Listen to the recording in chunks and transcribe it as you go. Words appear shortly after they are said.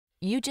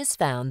You just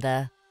found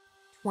the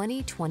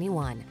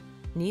 2021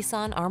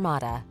 Nissan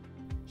Armada.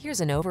 Here's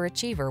an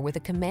overachiever with a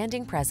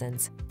commanding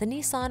presence, the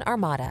Nissan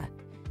Armada.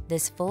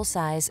 This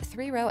full-size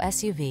three-row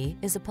SUV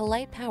is a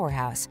polite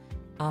powerhouse,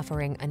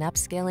 offering an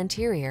upscale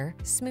interior,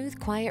 smooth,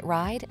 quiet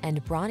ride,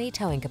 and brawny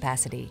towing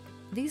capacity.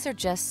 These are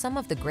just some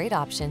of the great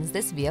options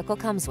this vehicle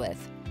comes with: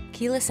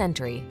 keyless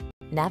entry,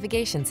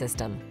 navigation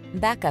system,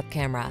 backup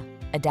camera,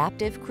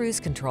 adaptive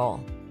cruise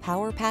control,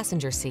 power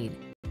passenger seat,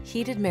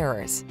 heated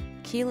mirrors,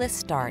 keyless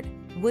start,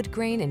 wood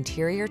grain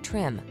interior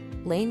trim,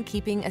 lane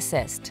keeping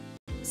assist,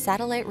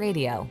 satellite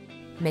radio.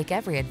 Make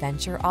every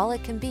adventure all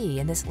it can be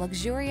in this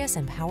luxurious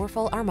and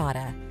powerful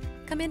Armada.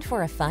 Come in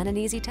for a fun and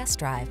easy test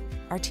drive.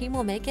 Our team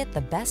will make it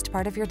the best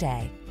part of your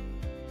day.